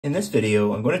In this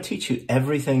video, I'm going to teach you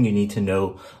everything you need to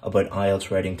know about IELTS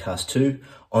Writing Task 2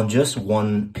 on just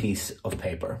one piece of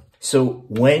paper. So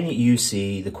when you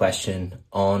see the question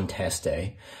on test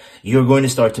day, you're going to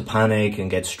start to panic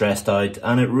and get stressed out,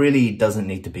 and it really doesn't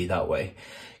need to be that way.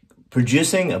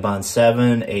 Producing a band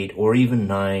 7, 8, or even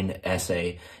 9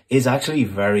 essay is actually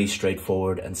very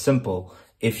straightforward and simple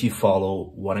if you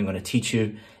follow what I'm going to teach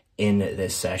you in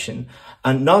this session.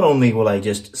 And not only will I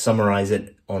just summarize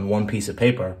it on one piece of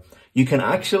paper, you can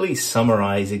actually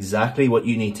summarize exactly what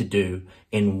you need to do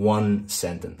in one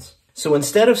sentence. So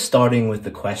instead of starting with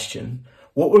the question,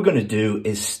 what we're going to do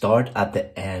is start at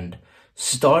the end.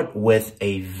 Start with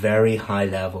a very high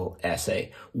level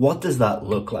essay. What does that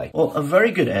look like? Well, a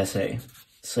very good essay,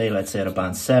 let's say at a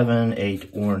band 7, 8,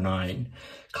 or 9,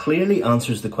 clearly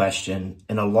answers the question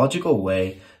in a logical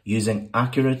way using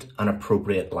accurate and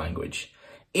appropriate language.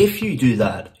 If you do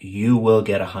that, you will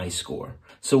get a high score.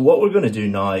 So what we're going to do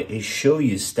now is show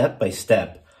you step by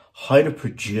step how to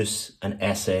produce an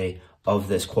essay of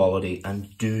this quality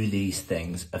and do these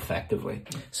things effectively.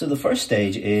 So the first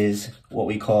stage is what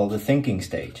we call the thinking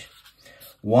stage.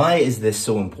 Why is this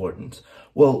so important?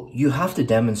 Well, you have to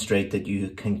demonstrate that you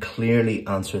can clearly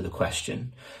answer the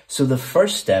question. So the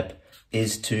first step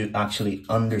is to actually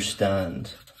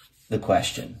understand the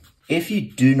question. If you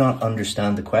do not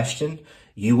understand the question,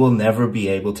 you will never be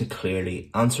able to clearly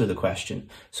answer the question.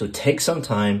 So take some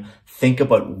time, think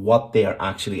about what they are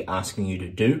actually asking you to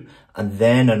do, and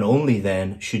then and only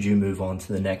then should you move on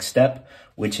to the next step,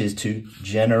 which is to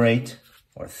generate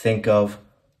or think of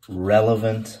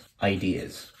relevant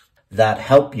ideas that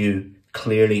help you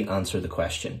clearly answer the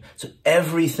question. So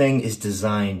everything is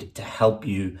designed to help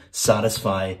you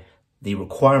satisfy the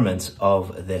requirements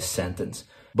of this sentence.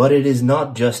 But it is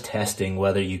not just testing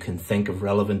whether you can think of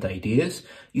relevant ideas.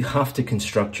 You have to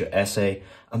construct your essay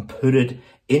and put it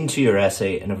into your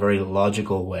essay in a very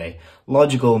logical way.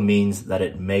 Logical means that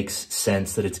it makes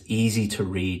sense, that it's easy to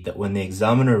read, that when the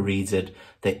examiner reads it,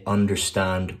 they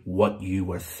understand what you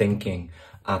were thinking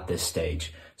at this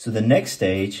stage. So the next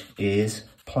stage is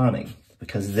planning,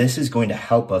 because this is going to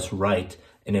help us write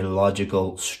in a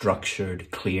logical, structured,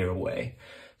 clear way.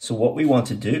 So what we want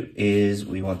to do is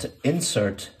we want to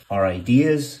insert our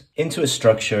ideas into a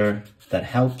structure that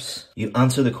helps you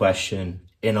answer the question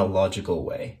in a logical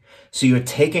way. So you're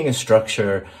taking a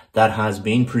structure that has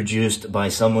been produced by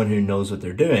someone who knows what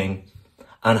they're doing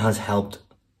and has helped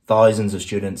thousands of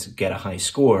students get a high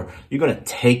score. You're going to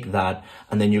take that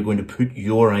and then you're going to put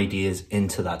your ideas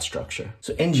into that structure.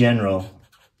 So in general,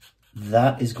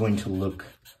 that is going to look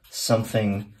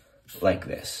something like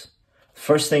this.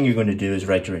 First thing you're going to do is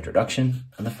write your introduction,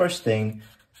 and the first thing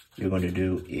you're going to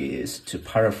do is to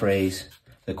paraphrase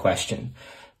the question.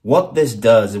 What this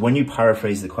does is when you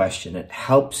paraphrase the question, it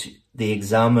helps the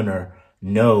examiner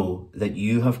know that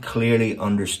you have clearly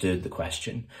understood the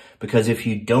question. Because if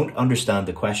you don't understand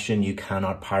the question, you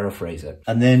cannot paraphrase it.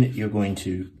 And then you're going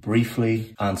to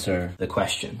briefly answer the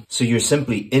question. So you're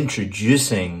simply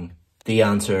introducing the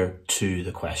answer to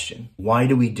the question. Why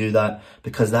do we do that?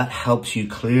 Because that helps you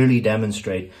clearly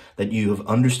demonstrate that you have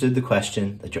understood the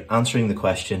question, that you're answering the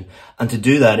question, and to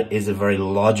do that is a very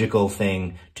logical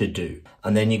thing to do.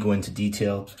 And then you go into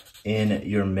detail in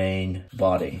your main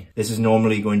body. This is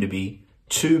normally going to be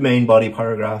 2 main body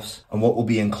paragraphs, and what will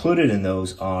be included in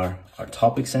those are our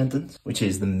topic sentence, which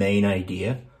is the main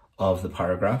idea of the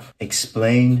paragraph.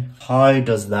 Explain how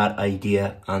does that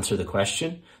idea answer the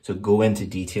question. So go into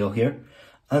detail here,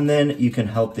 and then you can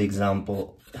help the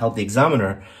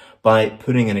examiner by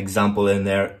putting an example in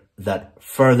there that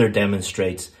further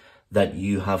demonstrates that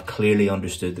you have clearly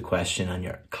understood the question and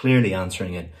you're clearly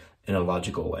answering it in a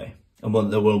logical way. And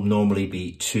there will normally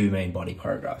be 2 main body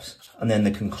paragraphs. And then the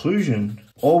conclusion,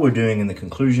 all we're doing in the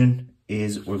conclusion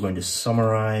is we're going to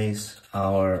summarize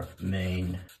our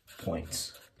main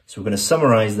points. So we're going to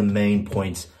summarize the main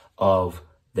points of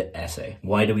the essay.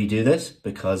 Why do we do this?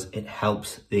 Because it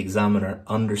helps the examiner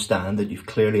understand that you've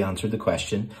clearly answered the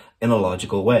question in a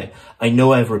logical way. I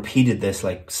know I've repeated this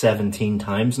like 17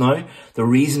 times now. The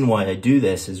reason why I do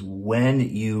this is when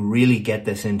you really get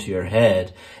this into your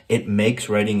head, it makes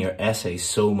writing your essay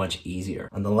so much easier.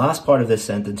 And the last part of this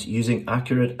sentence, using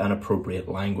accurate and appropriate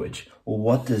language. Well,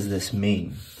 what does this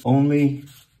mean? Only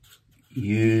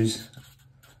use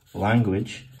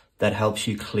language that helps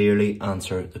you clearly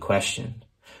answer the question.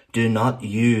 Do not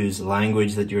use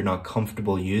language that you're not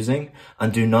comfortable using,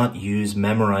 and do not use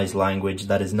memorized language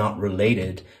that is not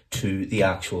related to the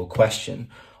actual question.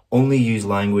 Only use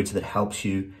language that helps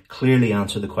you clearly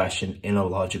answer the question in a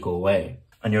logical way.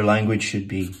 And your language should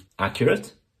be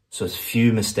accurate, so as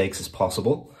few mistakes as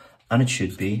possible, and it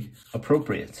should be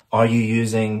appropriate. Are you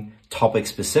using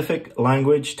topic-specific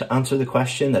language to answer the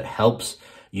question that helps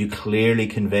you clearly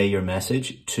convey your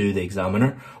message to the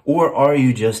examiner? Or are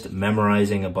you just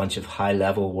memorizing a bunch of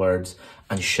high-level words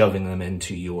and shoving them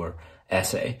into your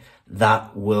essay?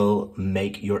 That will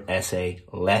make your essay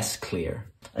less clear.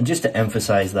 And just to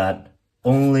emphasize that,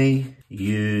 only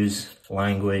use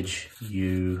language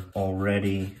you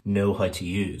already know how to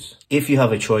use. If you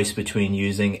have a choice between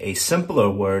using a simpler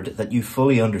word that you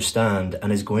fully understand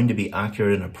and is going to be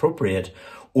accurate and appropriate,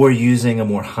 or using a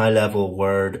more high-level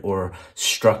word or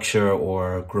structure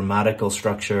or grammatical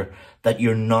structure that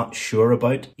you're not sure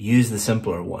about, use the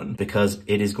simpler one, because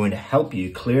it is going to help you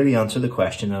clearly answer the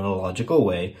question in a logical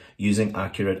way using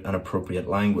accurate and appropriate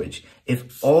language.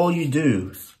 If all you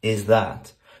do is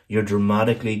that, you're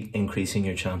dramatically increasing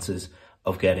your chances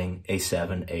of getting a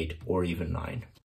 7, 8, or even 9.